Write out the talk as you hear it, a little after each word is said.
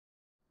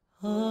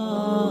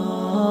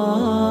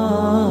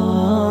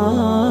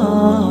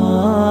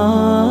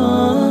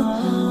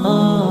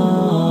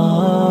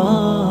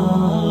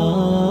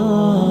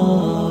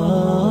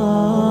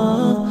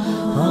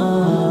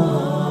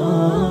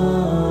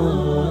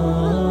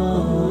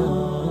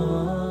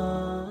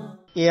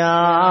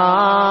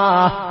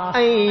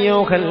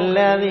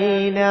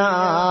അയ്യുഹല്ലദീന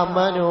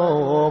ആമനൂ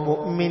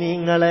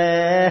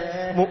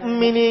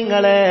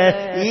മുഅ്മിനീങ്ങളെ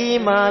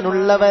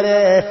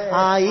ഈമാനുള്ളവരെ,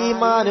 ആ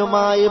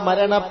ഈമാനുമായി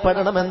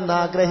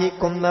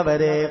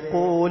മരണപ്പെടണമെന്നാഗ്രഹിക്കുന്നവരെ,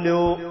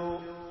 ഖൂലു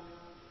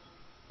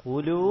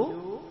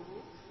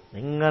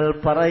നിങ്ങൾ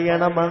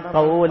പറയണം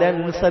ഖൗലൻ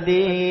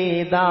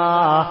സദീദാ,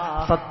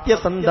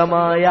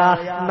 സത്യസന്ധമായ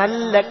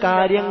നല്ല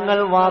കാര്യങ്ങൾ,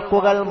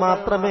 വാക്കുകൾ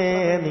മാത്രമേ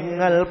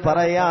നിങ്ങൾ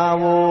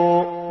പറയാവൂ.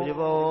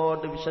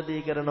 ഒരുപാട്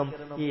വിശദീകരണം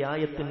ഈ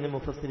ആയത്തിന്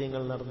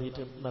മുഫസ്സിരീങ്ങൾ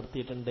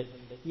നടത്തിയിട്ടുണ്ട്.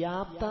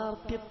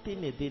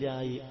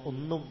 യാഥാർത്ഥ്യത്തിനെതിരായി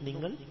ഒന്നും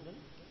നിങ്ങൾ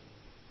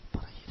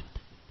പറയരുത്.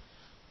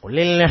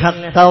 ഖുലിൽ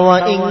ഹഖ്ഖ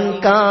വഇൻ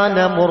കാന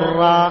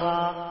മുർറ,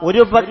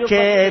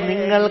 ഒരുപക്ഷേ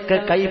നിങ്ങൾക്ക്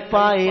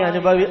കയ്പായി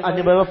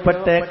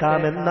അനുഭവപ്പെട്ടേക്കാം,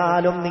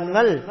 എന്നാലും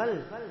നിങ്ങൾ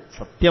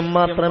സത്യം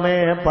മാത്രമേ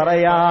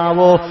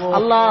പറയാവൂ.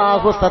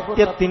 അല്ലാഹു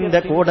സത്യത്തിന്റെ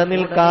കൂടെ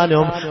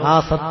നിൽക്കാനും ആ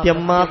സത്യം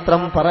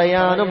മാത്രം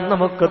പറയാനും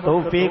നമുക്ക്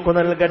തൗഫീഖ്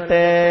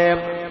നൽകട്ടെ.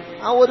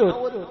 ആ ഒരു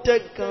ഒറ്റ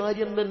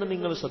കാര്യം തന്നെ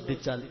നിങ്ങൾ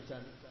ശ്രദ്ധിച്ചാൽ,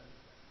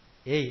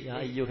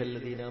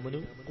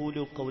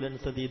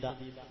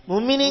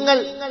 മുഅ്മിനീങ്ങൾ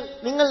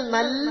നിങ്ങൾ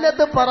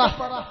നല്ലത് പറ.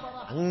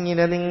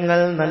 അങ്ങനെ നിങ്ങൾ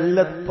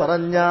നല്ലത്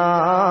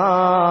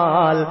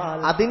പറഞ്ഞാൽ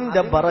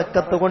അതിന്റെ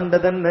ബറക്കത്ത് കൊണ്ട്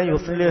തന്നെ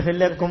യുസ്ലിഹ്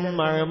ലക്കും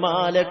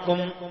അഅമാലക്കും,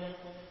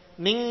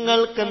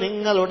 നിങ്ങൾക്ക്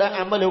നിങ്ങളുടെ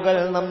അമലുകൾ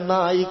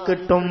നന്നായി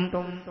കിട്ടും.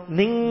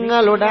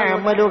 നിങ്ങളുടെ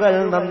അമലുകൾ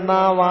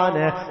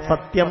നന്നാവാന്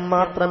സത്യം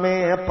മാത്രമേ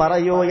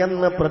പറയൂ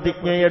എന്ന്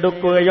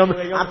പ്രതിജ്ഞയെടുക്കുകയും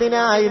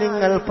അതിനായി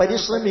നിങ്ങൾ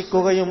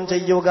പരിശ്രമിക്കുകയും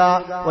ചെയ്യുക.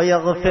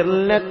 വയഗ്ഫിർ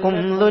ലക്കും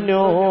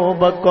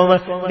ദുനൂബക്കും,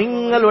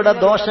 നിങ്ങളുടെ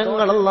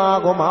ദോഷങ്ങൾ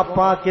അല്ലാഹു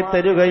മാപ്പാക്കി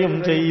തരുകയും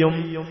ചെയ്യും.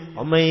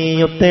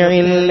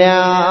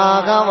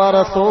 വമയ്യുത്തിഇല്ലാഹ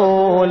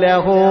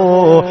വറസൂലഹു,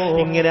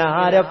 ഇങ്ങനെ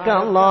ആരൊക്കെ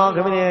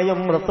അല്ലാഹുവിനെയും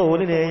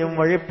റസൂലിനെയും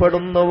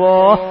വഴിപ്പെടുന്നുവോ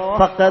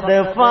ഫഖദ്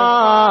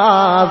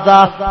ഫാസ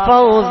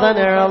ഫൗസൻ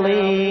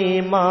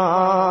അളീമാ,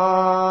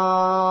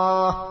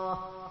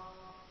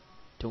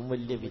 ഏറ്റവും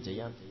വലിയ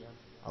വിജയം.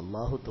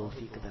 അല്ലാഹു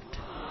തൗഫീഖ്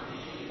തരട്ടെ,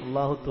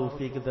 അല്ലാഹു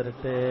തൗഫീഖ്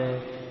തരട്ടെ.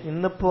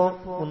 ഇന്നിപ്പോ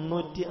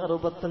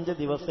 365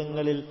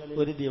 ദിവസങ്ങളിൽ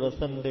ഒരു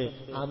ദിവസമുണ്ട്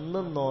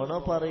അന്ന് നുണ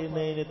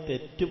പറയുന്നതിന്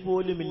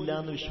തെറ്റുപോലുമില്ല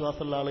എന്ന്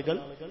വിശ്വാസമുള്ള ആളുകൾ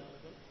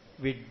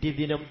വിഡ്ഢി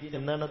ദിനം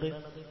എന്നാണത്.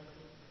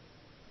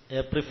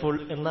 ഏപ്രിൽ ഫുൾ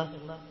എന്ന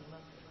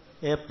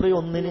ഏപ്രിൽ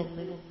 1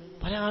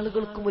 പല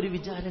ആളുകൾക്കും ഒരു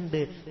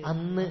വിചാരമുണ്ട്,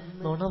 അന്ന്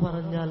നുണ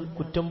പറഞ്ഞാൽ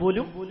കുറ്റം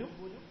പോലും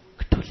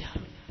കിട്ടൂല.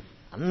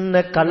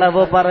 അന്ന്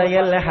കളവ്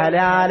പറയൽ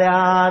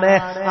ഹലാലാണ്.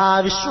 ആ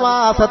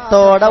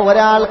വിശ്വാസത്തോടെ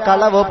ഒരാൾ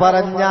കളവ്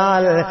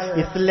പറഞ്ഞാൽ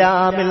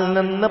ഇസ്ലാമിൽ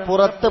നിന്ന്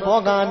പുറത്തു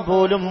പോകാൻ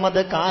പോലും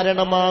അത്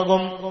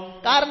കാരണമാകും.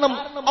 കാരണം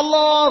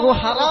അല്ലാഹു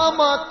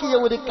ഹറാമാക്കിയ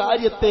ഒരു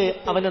കാര്യത്തെ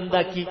അവൻ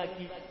എന്താക്കി?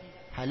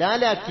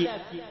 ഹലാലാക്കി.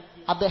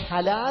 അത്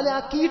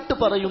ഹലാലാക്കിയിട്ട്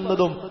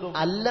പറയുന്നതും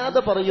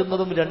അല്ലാതെ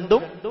പറയുന്നതും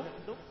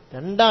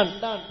രണ്ടാണ്.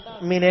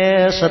 മുഅ്മിനെ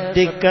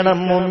ശ്രദ്ധിക്കണം,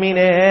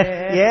 മുഅ്മിനെ.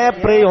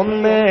 ഏപ്രിൽ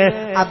 1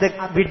 അത്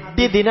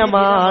വിഡ്ഢി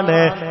ദിനമാണ്.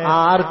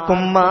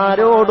 ആർക്കും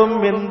ആരോടും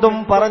എന്തും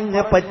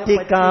പറഞ്ഞ്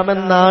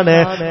പറ്റിക്കാമെന്നാണ്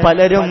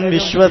പലരും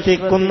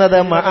വിശ്വസിക്കുന്നത്.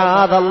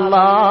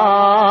 മഅദല്ലാഹ്,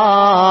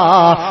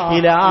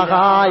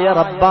 ഇലാഹായ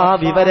റബ്ബാ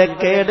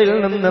വിവരക്കേടിൽ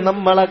നിന്ന്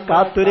നമ്മളെ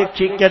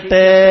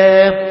കാത്തുരക്ഷിക്കട്ടെ.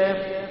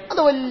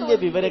 അത് വലിയ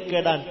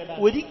വിവരക്കേടാണ്.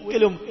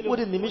 ഒരിക്കലും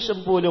ഒരു നിമിഷം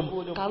പോലും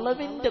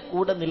കളവിന്റെ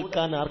കൂടെ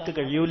നിൽക്കാൻ ആർക്ക്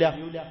കഴിയൂല?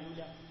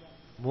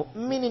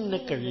 മുഅ്മിനിന്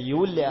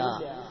കഴിയൂല.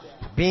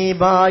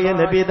 ഹബീബായ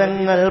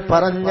നബിതങ്ങൾ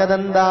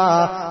പറഞ്ഞതെന്താ?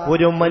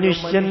 ഒരു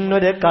മനുഷ്യൻ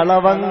ഒരു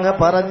കളവങ്ങ്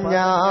പറഞ്ഞാൽ,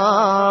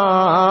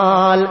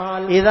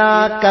 ഇദാ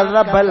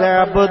കദബൽ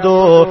അബ്ദു,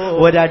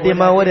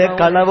 ഒരടിമ ഒരു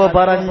കളവ്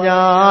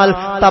പറഞ്ഞാൽ,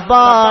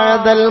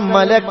 തബാഅദൽ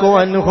മലകു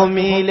അൻഹു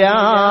മീലാ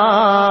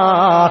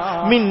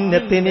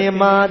മിന്നത്തിനി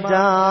മാ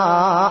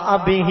ജാഅ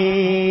ബിഹി.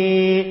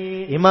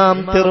 ഇമാം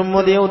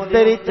തിർമുദി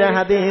ഉദ്ധരിച്ച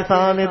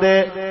ഹദീസാണിത്.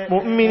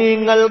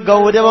 മുഅ്മിനീങ്ങൾ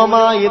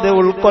ഗൗരവമായി ഇത്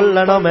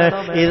ഉൾക്കൊള്ളണം.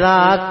 ഇദാ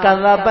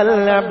കദബൽ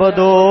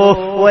അബ്ദു,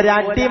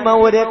 ഒരടിമ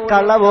ഒരു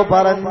കളവ്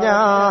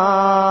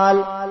പറഞ്ഞാൽ,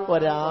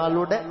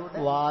 ഒരാളുടെ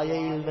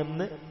വായയിൽ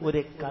നിന്ന്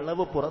ഒരു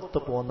കളവ് പുറത്തു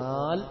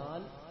പോന്നാൽ,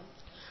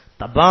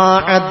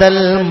 തബാഅദൽ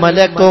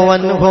മലകു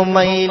അൻഹു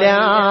മൈലാ,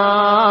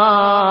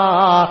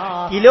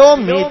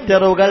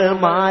 കിലോമീറ്ററുകൾ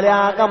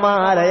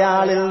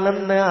മാലാകമാരയാളിൽ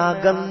നിന്ന്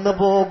അകന്നു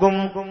പോകും.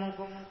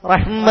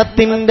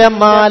 റഹ്മത്തിന്റെ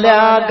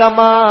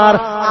മാലാകമാർ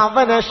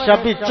അവനെ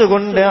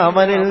ശപിച്ചുകൊണ്ട്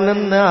അവനിൽ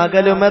നിന്ന്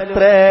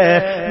അകലുമത്രേ.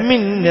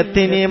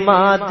 മിന്നത്തിനി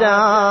മാജാ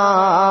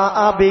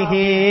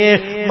അബിഹി,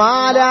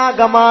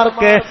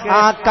 മാലാകമാർക്ക്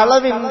ആ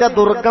കളവിന്റെ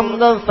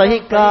ദുർഗന്ധം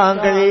സഹിക്കാൻ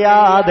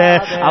കഴിയാതെ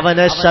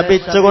അവനെ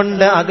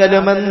ശപിച്ചുകൊണ്ട്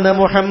അകലുമെന്ന്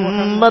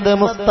മുഹമ്മദ്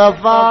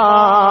മുസ്തഫ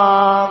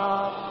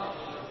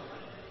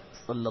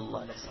സല്ലല്ലാഹു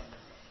അലൈഹി വസല്ലം.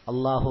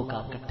 അല്ലാഹു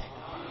കാക്കട്ടെ,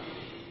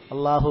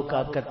 അല്ലാഹു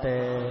കാക്കട്ടെ.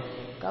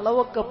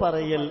 കളവൊക്കെ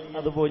പറയൽ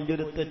അത്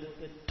വലിയൊരു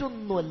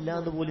മറ്റൊന്നുമല്ല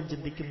എന്ന് പോലും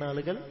ചിന്തിക്കുന്ന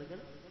ആളുകൾ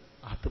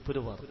അതിപ്പോ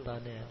ഒരു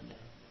വർത്താനേ അല്ല.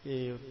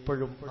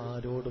 എപ്പോഴും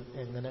ആരോടും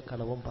എങ്ങനെ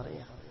കളവും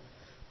പറയാം.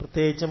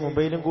 പ്രത്യേകിച്ച്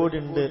മൊബൈലും കൂടി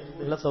ഉണ്ട്,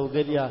 ഉള്ള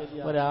സൗകര്യ.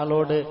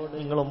 ഒരാളോട്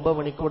നിങ്ങൾ 9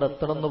 മണിക്കൂർ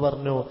എത്തണം എന്ന്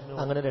പറഞ്ഞു,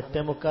 അങ്ങനെ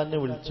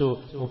 8:45 വിളിച്ചു.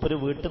 മൂപ്പര്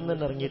വീട്ടിൽ നിന്ന്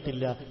തന്നെ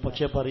ഇറങ്ങിയിട്ടില്ല.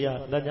 പക്ഷെ പറയാ,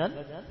 എന്താ ഞാൻ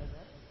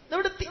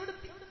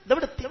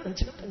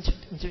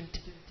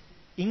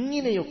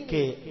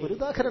ഇങ്ങനെയൊക്കെ ഒരു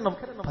ഉദാഹരണം.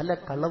 പല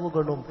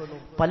കളവുകളും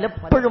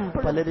പലപ്പോഴും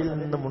പലരിൽ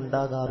നിന്നും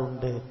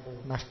ഉണ്ടാകാറുണ്ട്.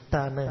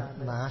 നഷ്ടാണ്,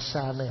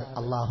 നാശാണ്.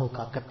 അള്ളാഹു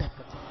കാക്കട്ടെ.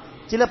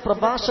 ചില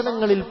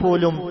പ്രഭാഷണങ്ങളിൽ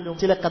പോലും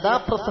ചില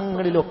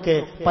കഥാപ്രസംഗങ്ങളിലൊക്കെ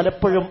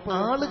പലപ്പോഴും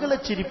ആളുകളെ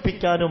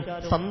ചിരിപ്പിക്കാനും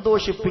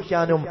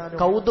സന്തോഷിപ്പിക്കാനും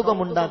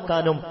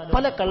കൗതുകമുണ്ടാക്കാനും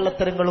പല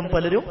കള്ളത്തരങ്ങളും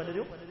പലരും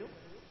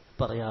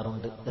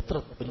പറയാറുണ്ട്. എത്ര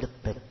വലിയ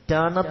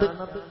തെറ്റാണത്,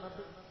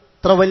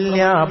 എത്ര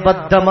വലിയ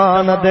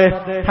അബദ്ധമാണത്.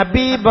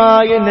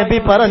 ഹബീബായ നബി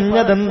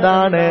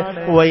പറഞ്ഞതെന്താണ്?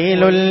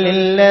 വൈലുൽ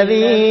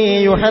ലില്ലദീ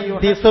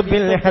യുഹദ്ദിസു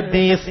ബിൽ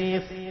ഹദീസ്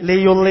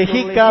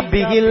ലിയുൽഹിക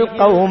ബിഹിൽ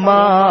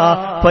ഖൗമാ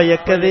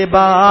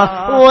ഫയക്ദിബാ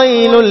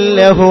വൈലുൽ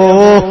ലഹു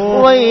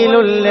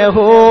വൈലുൽ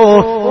ലഹു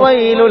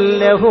വൈലുൽ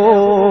ലഹു.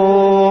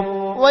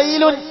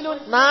 വൈലുൻ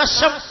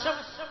നാശം,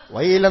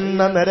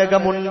 വൈലെന്ന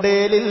നരകമുണ്ട്.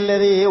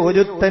 ലില്ലദീ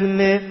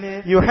ഒരുത്തന്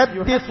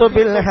യുഹദ്ദിസു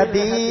ബിൽ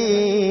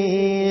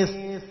ഹദീസ്,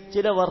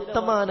 ചില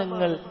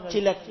വർത്തമാനങ്ങൾ,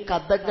 ചില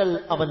കഥകൾ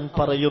അവൻ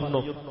പറയുന്നു.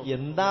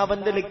 എന്താ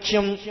അവന്റെ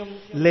ലക്ഷ്യം?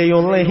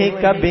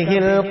 ലയുൽഹിക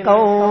ബിഹിൽ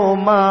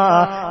ഖൗമ,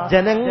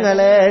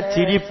 ജനങ്ങളെ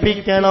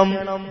ചിരിപ്പിക്കണം,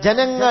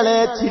 ജനങ്ങളെ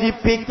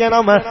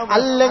ചിരിപ്പിക്കണം,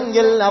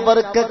 അല്ലെങ്കിൽ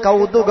അവർക്ക്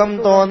കൗതുകം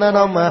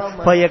തോന്നണം.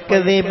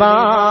 ഫയക്ദിബാ,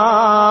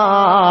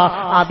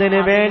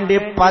 അതിനു വേണ്ടി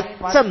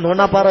പച്ച നുണ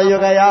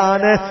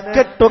പറയുകയാണ്,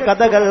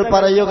 കെട്ടുകഥകൾ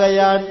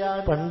പറയുകയാണ്.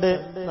 പണ്ട്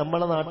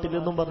നമ്മളെ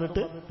നാട്ടിലൊന്നും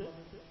പറഞ്ഞിട്ട്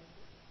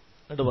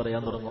എന്ന്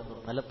പറയാൻ തുടങ്ങും.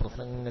 പല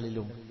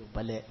പ്രസംഗങ്ങളിലും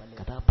പല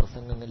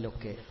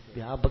കഥാപ്രസംഗങ്ങളിലൊക്കെ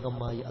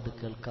വ്യാപകമായി അത്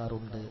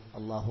കേൾക്കാറുണ്ട്.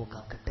 അല്ലാഹു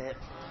കാക്കട്ടെ.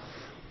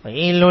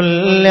 വൈലുൽ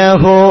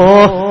ലഹു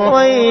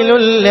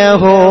വൈലുൽ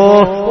ലഹു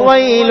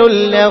വൈലുൽ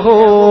ലഹു,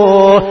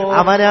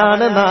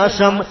 അവനാണ്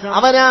നാശം,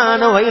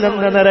 അവനാണ്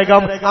വൈലെന്ന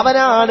നരകം,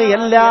 അവനാണ്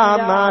എല്ലാ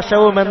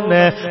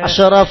നാശവുമെന്ന്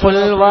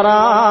അഷ്റഫുൽ വറാ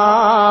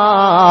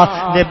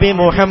നബി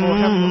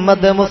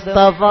മുഹമ്മദ്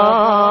മുസ്തഫ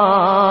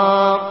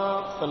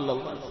സല്ലല്ലാഹു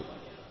അലൈഹി വസല്ലം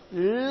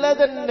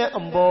ഉള്ളതന്നെ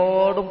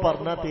അമ്പോടും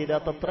പറഞ്ഞാൽ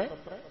തീരാത്തത്ര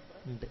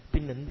ഉണ്ട്.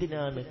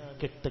 പിന്നെന്തിനാണ്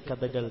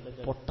കെട്ടുകഥകൾ,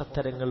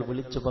 പൊട്ടത്തരങ്ങൾ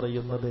വിളിച്ചു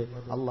പറയുന്നത്?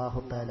 അല്ലാഹു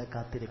തആല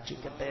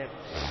കാത്തിരക്ഷിക്കട്ടെ.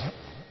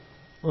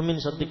 മുഅ്മിൻ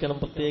ശ്രദ്ധിക്കണം.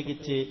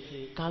 പ്രത്യേകിച്ച്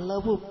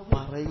കളവ്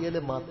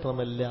പറയല്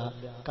മാത്രമല്ല,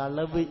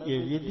 കളവ്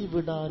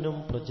എഴുതിവിടാനും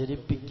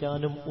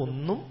പ്രചരിപ്പിക്കാനും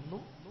ഒന്നും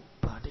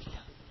പാടില്ല.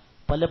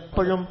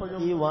 പലപ്പോഴും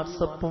ഈ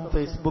വാട്സപ്പും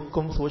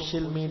ഫേസ്ബുക്കും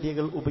സോഷ്യൽ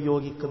മീഡിയകൾ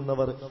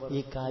ഉപയോഗിക്കുന്നവർ ഈ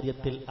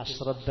കാര്യത്തിൽ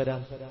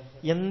അശ്രദ്ധരാണ്.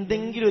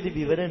 എന്തെങ്കിലും ഒരു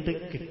വിവരം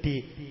കിട്ടി,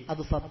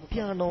 അത്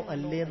സത്യാണോ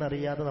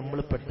അല്ലേന്നറിയാതെ നമ്മൾ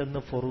പെട്ടെന്ന്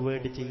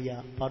ഫോർവേഡ്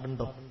ചെയ്യാൻ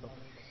പാടുണ്ടോ?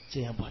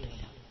 ചെയ്യാൻ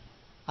പാടില്ല.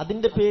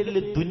 അതിന്റെ പേരിൽ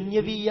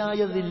ദുന്യവിയായ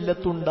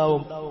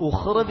ദില്ലത്തുണ്ടാവും,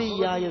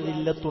 ഉഖ്റവിയായ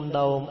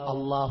ദില്ലത്തുണ്ടാവും.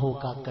 അല്ലാഹു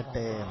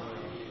കാക്കട്ടെ.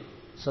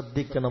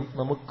 ശ്രദ്ധിക്കണം.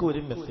 നമുക്ക്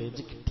ഒരു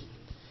മെസ്സേജ് കിട്ടി,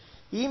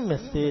 ഈ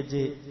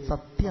മെസ്സേജ്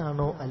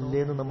സത്യാണോ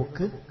അല്ലേന്ന്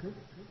നമുക്ക്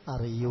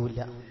അറിയൂല.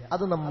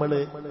 അത് നമ്മൾ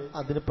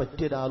അതിന്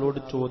പറ്റിയ ഒരാളോട്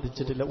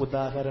ചോദിച്ചിട്ടില്ല.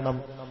 ഉദാഹരണം,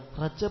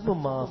 റജബ്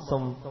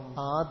മാസം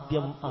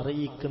ആദ്യം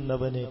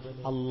അറിയിക്കുന്നവന്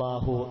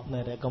അല്ലാഹു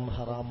നരകം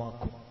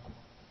ഹറാമാക്കും.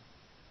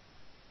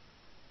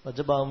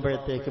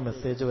 റജബാകുമ്പോഴത്തേക്ക്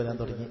മെസ്സേജ് വരാൻ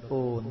തുടങ്ങി.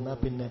 എന്നാ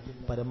പിന്നെ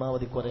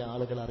പരമാവധി കുറെ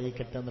ആളുകൾ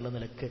അറിയിക്കട്ടെ എന്നുള്ള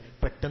നിലക്ക്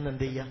പെട്ടെന്ന്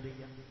എന്ത് ചെയ്യാ,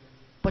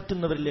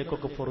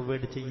 പറ്റുന്നവരിലേക്കൊക്കെ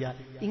ഫോർവേഡ് ചെയ്യാ.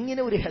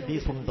 ഇങ്ങനെ ഒരു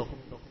ഹദീസ് ഉണ്ടോ?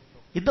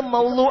 ഇത്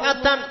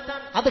മൗലൂഅത്താണ്,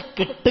 അത്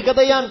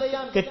കെട്ടുകഥയാണ്,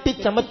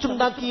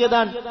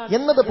 കെട്ടിച്ചമച്ചുണ്ടാക്കിയതാണ്.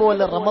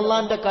 എന്നതുപോലെ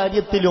റമളാന്റെ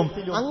കാര്യത്തിലും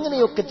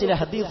അങ്ങനെയൊക്കെ ചില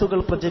ഹദീസുകൾ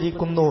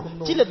പ്രചരിക്കുന്നു.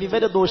 ചില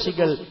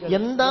വിവരദോഷികൾ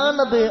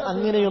എന്താണത്,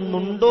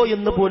 അങ്ങനെയൊന്നുണ്ടോ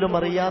എന്ന് പോലും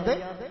അറിയാതെ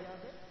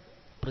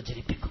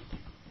പ്രചരിപ്പിക്കും.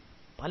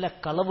 പല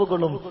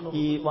കളവുകളും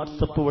ഈ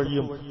വാട്സപ്പ്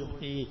വഴിയും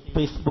ഈ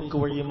ഫേസ്ബുക്ക്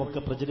വഴിയും ഒക്കെ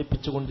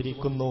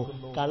പ്രചരിപ്പിച്ചുകൊണ്ടിരിക്കുന്നു.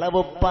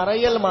 കളവ്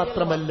പറയൽ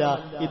മാത്രമല്ല,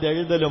 ഇത്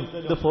എഴുതലും,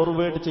 ഇത്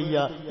ഫോർവേഡ്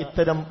ചെയ്യുക,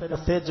 ഇത്തരം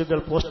മെസ്സേജുകൾ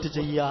പോസ്റ്റ്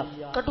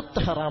ചെയ്യുക കടുത്ത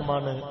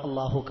ഹറാമാണ്.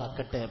 അല്ലാഹു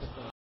കാക്കട്ടെ.